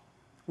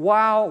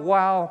 Wow,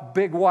 wow,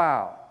 big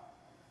wow.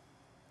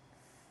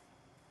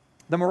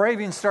 The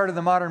Moravians started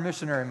the modern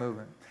missionary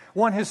movement.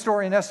 One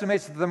historian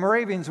estimates that the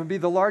Moravians would be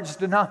the largest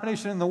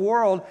denomination in the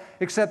world,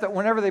 except that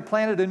whenever they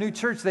planted a new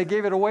church, they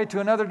gave it away to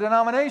another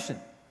denomination.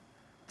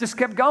 Just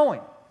kept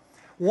going.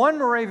 One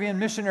Moravian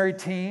missionary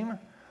team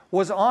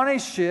was on a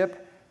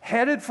ship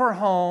headed for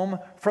home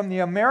from the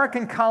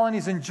American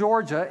colonies in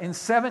Georgia in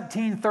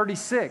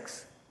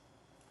 1736.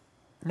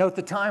 Note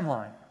the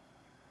timeline.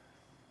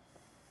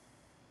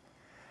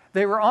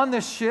 They were on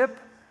this ship,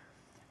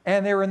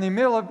 and they were in the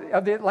middle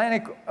of the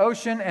Atlantic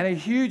Ocean, and a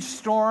huge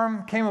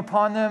storm came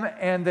upon them,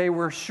 and they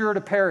were sure to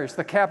perish.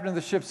 The captain of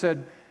the ship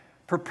said,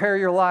 "Prepare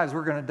your lives,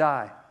 we're going to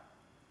die."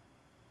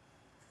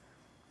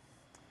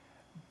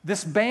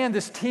 This band,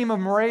 this team of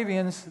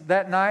Moravians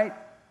that night,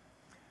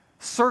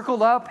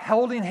 circled up,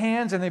 holding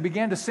hands, and they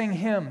began to sing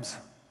hymns.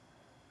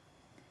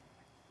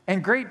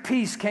 And great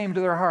peace came to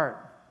their heart.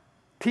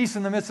 Peace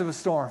in the midst of a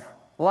storm,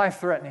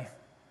 life-threatening.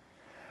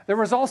 There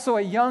was also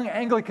a young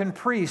Anglican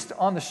priest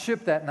on the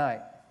ship that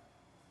night.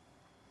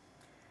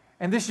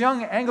 And this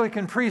young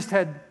Anglican priest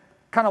had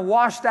kind of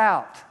washed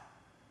out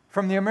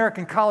from the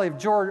American colony of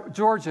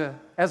Georgia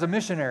as a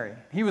missionary.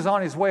 He was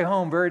on his way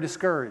home very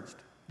discouraged,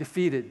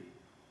 defeated.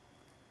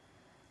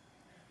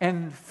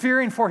 And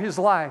fearing for his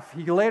life,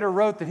 he later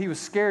wrote that he was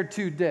scared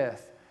to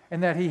death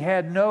and that he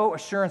had no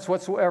assurance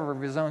whatsoever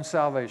of his own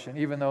salvation,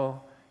 even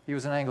though he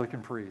was an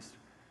Anglican priest.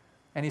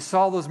 And he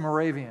saw those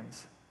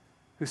Moravians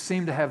who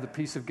seemed to have the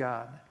peace of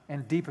God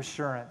and deep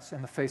assurance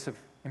in the face of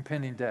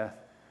impending death.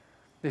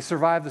 They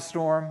survived the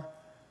storm,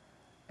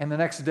 and the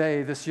next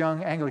day, this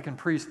young Anglican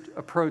priest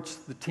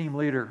approached the team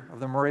leader of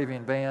the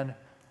Moravian band,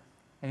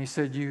 and he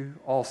said, "You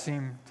all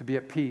seem to be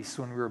at peace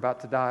when we were about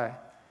to die.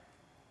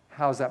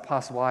 How is that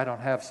possible? I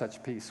don't have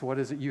such peace. What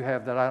is it you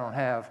have that I don't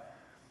have?"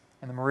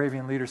 And the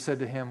Moravian leader said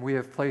to him, "We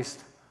have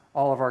placed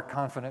all of our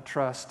confident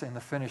trust in the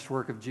finished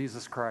work of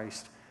Jesus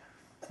Christ.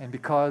 And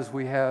because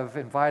we have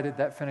invited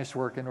that finished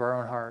work into our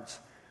own hearts,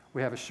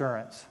 we have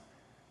assurance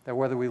that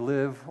whether we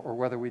live or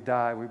whether we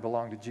die, we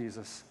belong to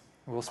Jesus,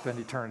 We'll spend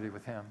eternity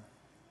with him.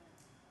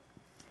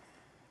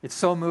 It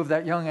so moved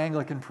that young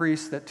Anglican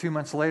priest that 2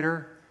 months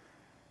later,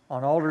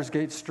 on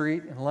Aldersgate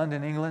Street in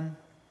London, England,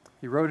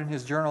 he wrote in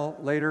his journal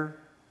later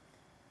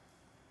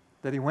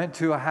that he went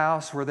to a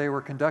house where they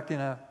were conducting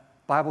a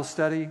Bible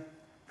study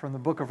from the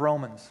book of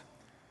Romans.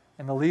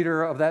 And the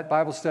leader of that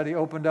Bible study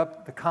opened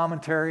up the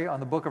commentary on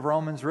the book of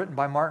Romans written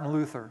by Martin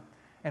Luther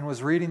and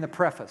was reading the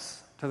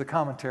preface to the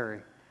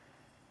commentary.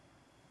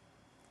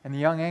 And the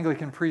young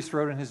Anglican priest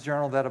wrote in his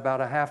journal that about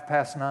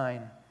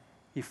 9:30,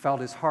 he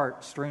felt his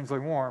heart strangely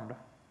warmed.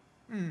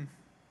 And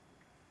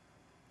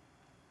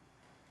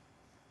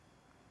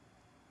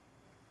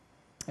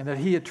that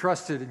he had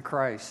trusted in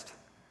Christ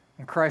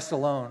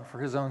alone for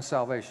his own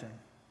salvation.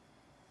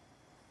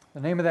 The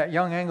name of that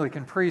young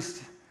Anglican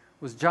priest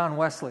was John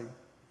Wesley.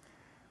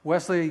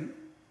 Wesley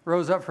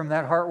rose up from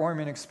that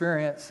heartwarming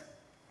experience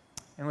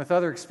and with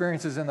other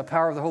experiences in the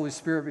power of the Holy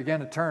Spirit began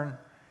to turn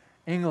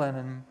England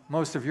and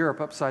most of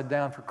Europe upside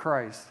down for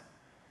Christ.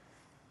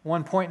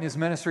 One point in his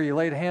ministry, he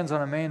laid hands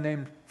on a man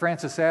named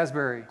Francis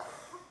Asbury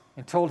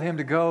and told him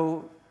to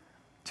go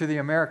to the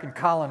American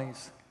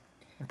colonies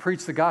and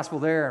preach the gospel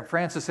there. And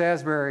Francis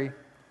Asbury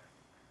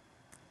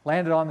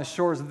landed on the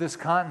shores of this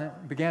continent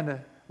and began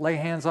to lay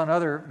hands on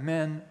other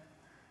men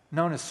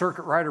known as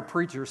circuit rider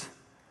preachers.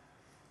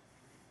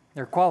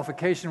 Their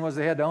qualification was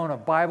they had to own a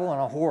Bible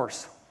and a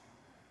horse,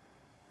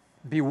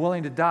 be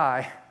willing to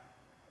die,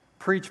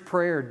 preach,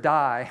 pray, or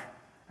die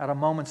at a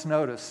moment's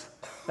notice.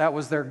 That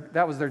was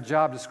their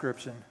job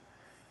description.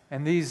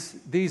 And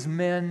these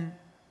men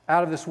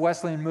out of this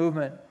Wesleyan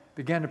movement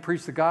began to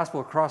preach the gospel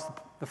across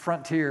the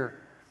frontier.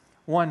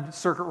 One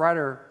circuit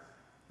rider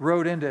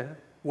rode into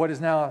what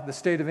is now the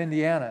state of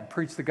Indiana and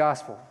preached the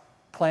gospel,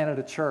 planted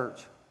a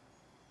church.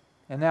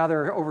 And now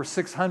there are over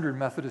 600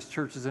 Methodist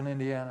churches in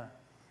Indiana.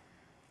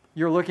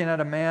 You're looking at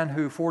a man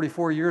who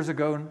 44 years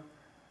ago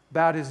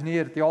bowed his knee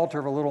at the altar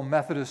of a little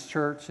Methodist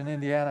church in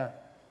Indiana,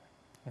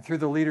 and through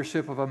the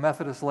leadership of a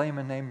Methodist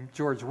layman named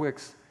George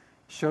Wicks,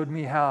 showed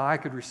me how I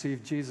could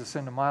receive Jesus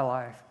into my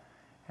life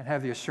and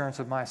have the assurance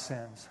of my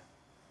sins.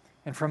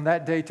 And from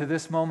that day to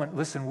this moment,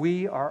 listen,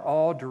 we are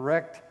all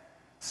direct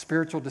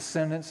spiritual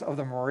descendants of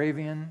the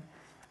Moravian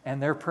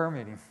and their prayer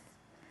meeting.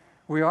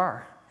 We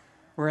are.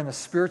 We're in the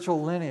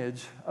spiritual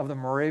lineage of the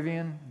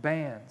Moravian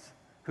bands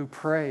who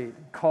prayed,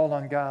 called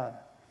on God.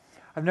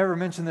 I've never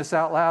mentioned this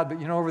out loud,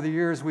 but over the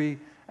years we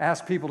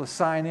ask people to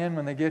sign in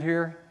when they get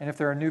here, and if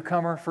they're a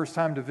newcomer, first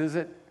time to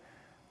visit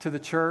to the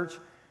church,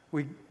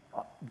 we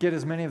get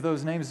as many of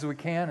those names as we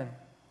can, and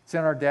it's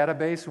in our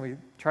database, and we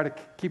try to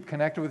keep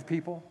connected with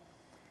people.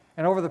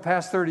 And over the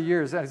past 30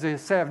 years, as I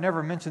say, I've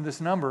never mentioned this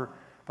number,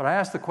 but I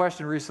asked the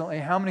question recently,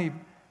 how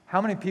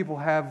many people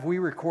have we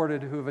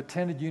recorded who have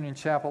attended Union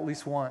Chapel at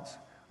least once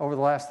over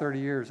the last 30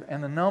 years?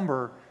 And the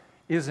number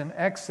is in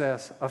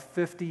excess of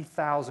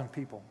 50,000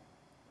 people.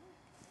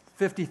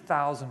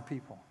 50,000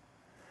 people.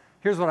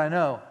 Here's what I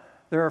know.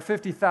 There are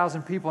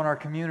 50,000 people in our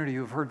community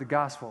who have heard the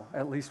gospel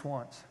at least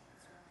once.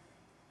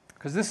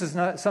 Because this is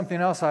not something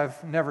else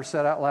I've never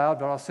said out loud,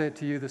 but I'll say it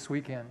to you this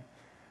weekend.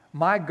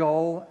 My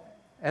goal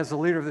as the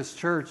leader of this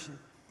church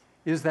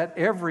is that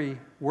every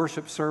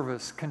worship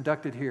service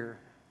conducted here,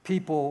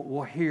 people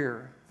will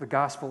hear the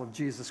gospel of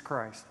Jesus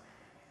Christ,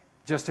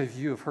 just as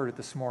you have heard it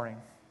this morning.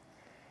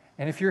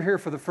 And if you're here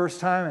for the first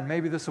time, and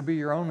maybe this will be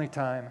your only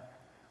time,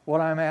 what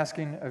I'm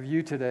asking of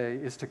you today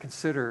is to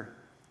consider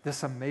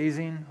this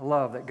amazing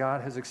love that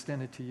God has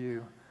extended to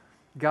you.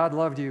 God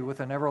loved you with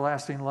an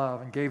everlasting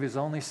love and gave His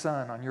only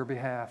Son on your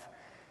behalf.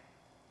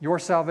 Your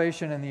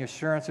salvation and the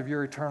assurance of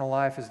your eternal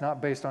life is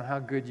not based on how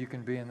good you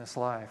can be in this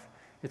life.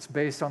 It's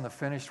based on the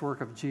finished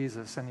work of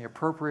Jesus and the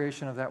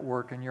appropriation of that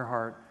work in your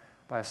heart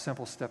by a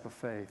simple step of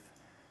faith.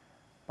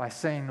 By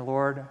saying,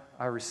 Lord,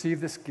 I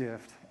receive this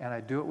gift and I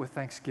do it with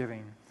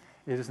thanksgiving.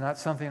 It is not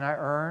something I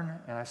earn,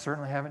 and I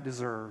certainly haven't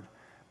deserved,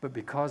 but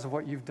because of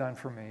what you've done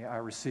for me, I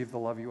receive the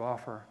love you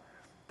offer.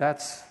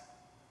 That's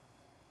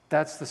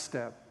the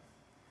step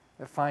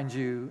that finds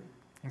you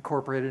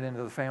incorporated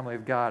into the family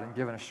of God and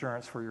given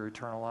assurance for your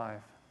eternal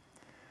life.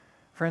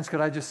 Friends,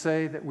 could I just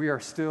say that we are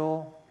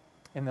still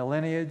in the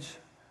lineage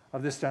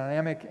of this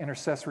dynamic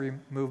intercessory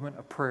movement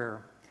of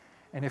prayer.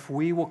 And if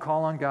we will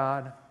call on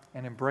God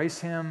and embrace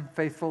Him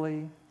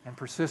faithfully and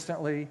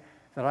persistently,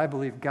 that I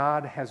believe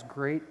God has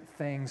great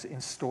things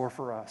in store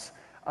for us.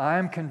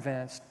 I'm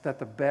convinced that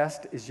the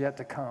best is yet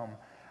to come.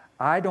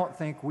 I don't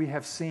think we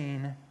have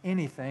seen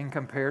anything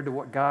compared to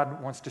what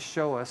God wants to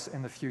show us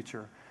in the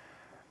future.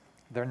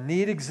 Their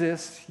need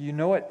exists, you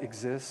know it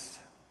exists,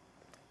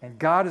 and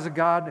God is a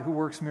God who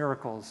works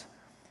miracles.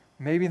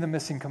 Maybe the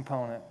missing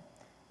component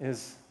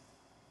is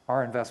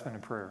our investment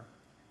in prayer.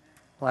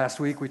 Last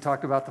week we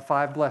talked about the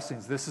 5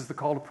 blessings. This is the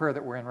call to prayer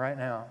that we're in right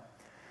now.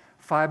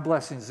 5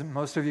 blessings.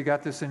 Most of you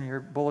got this in your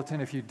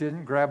bulletin. If you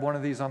didn't, grab one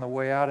of these on the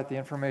way out at the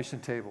information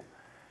table.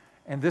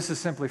 And this is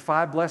simply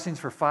 5 blessings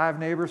for 5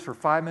 neighbors for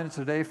 5 minutes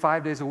a day,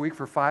 5 days a week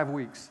for 5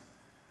 weeks.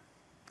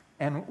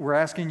 And we're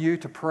asking you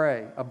to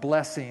pray a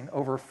blessing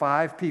over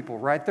 5 people.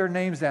 Write their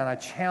names down. I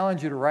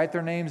challenge you to write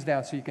their names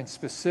down so you can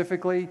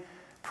specifically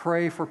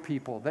Pray for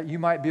people that you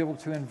might be able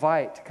to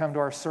invite to come to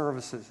our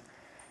services.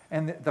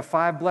 And the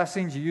 5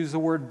 blessings, you use the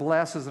word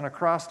bless as an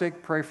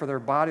acrostic. Pray for their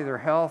body, their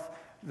health,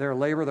 their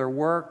labor, their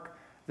work,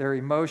 their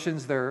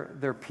emotions,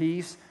 their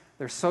peace,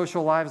 their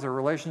social lives, their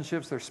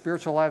relationships, their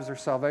spiritual lives, their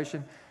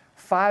salvation.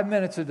 5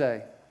 minutes a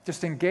day.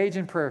 Just engage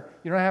in prayer.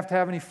 You don't have to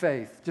have any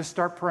faith. Just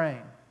start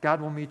praying. God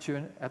will meet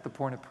you at the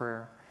point of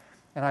prayer.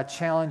 And I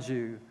challenge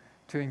you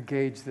to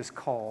engage this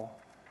call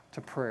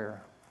to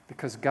prayer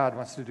because God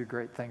wants to do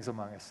great things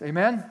among us.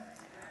 Amen?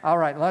 All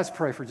right, let's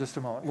pray for just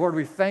a moment. Lord,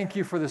 we thank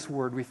you for this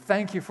word. We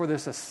thank you for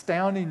this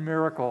astounding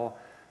miracle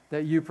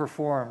that you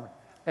performed,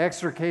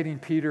 extricating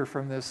Peter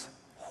from this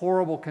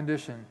horrible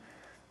condition.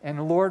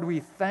 And Lord, we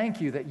thank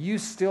you that you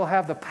still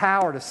have the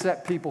power to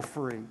set people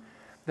free,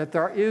 that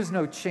there is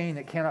no chain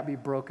that cannot be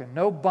broken,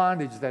 no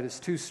bondage that is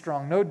too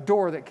strong, no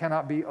door that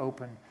cannot be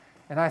opened.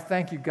 And I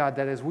thank you, God,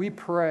 that as we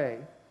pray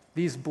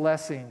these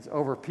blessings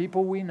over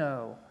people we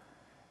know,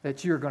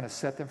 that you're going to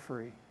set them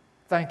free.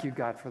 Thank you,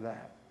 God, for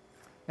that.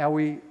 Now,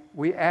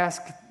 we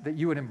ask that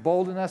you would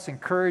embolden us,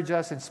 encourage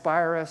us,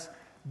 inspire us,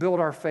 build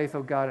our faith,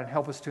 oh God, and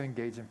help us to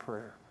engage in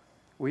prayer.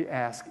 We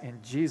ask in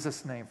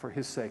Jesus' name for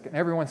his sake. And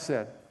everyone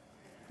said,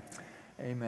 amen.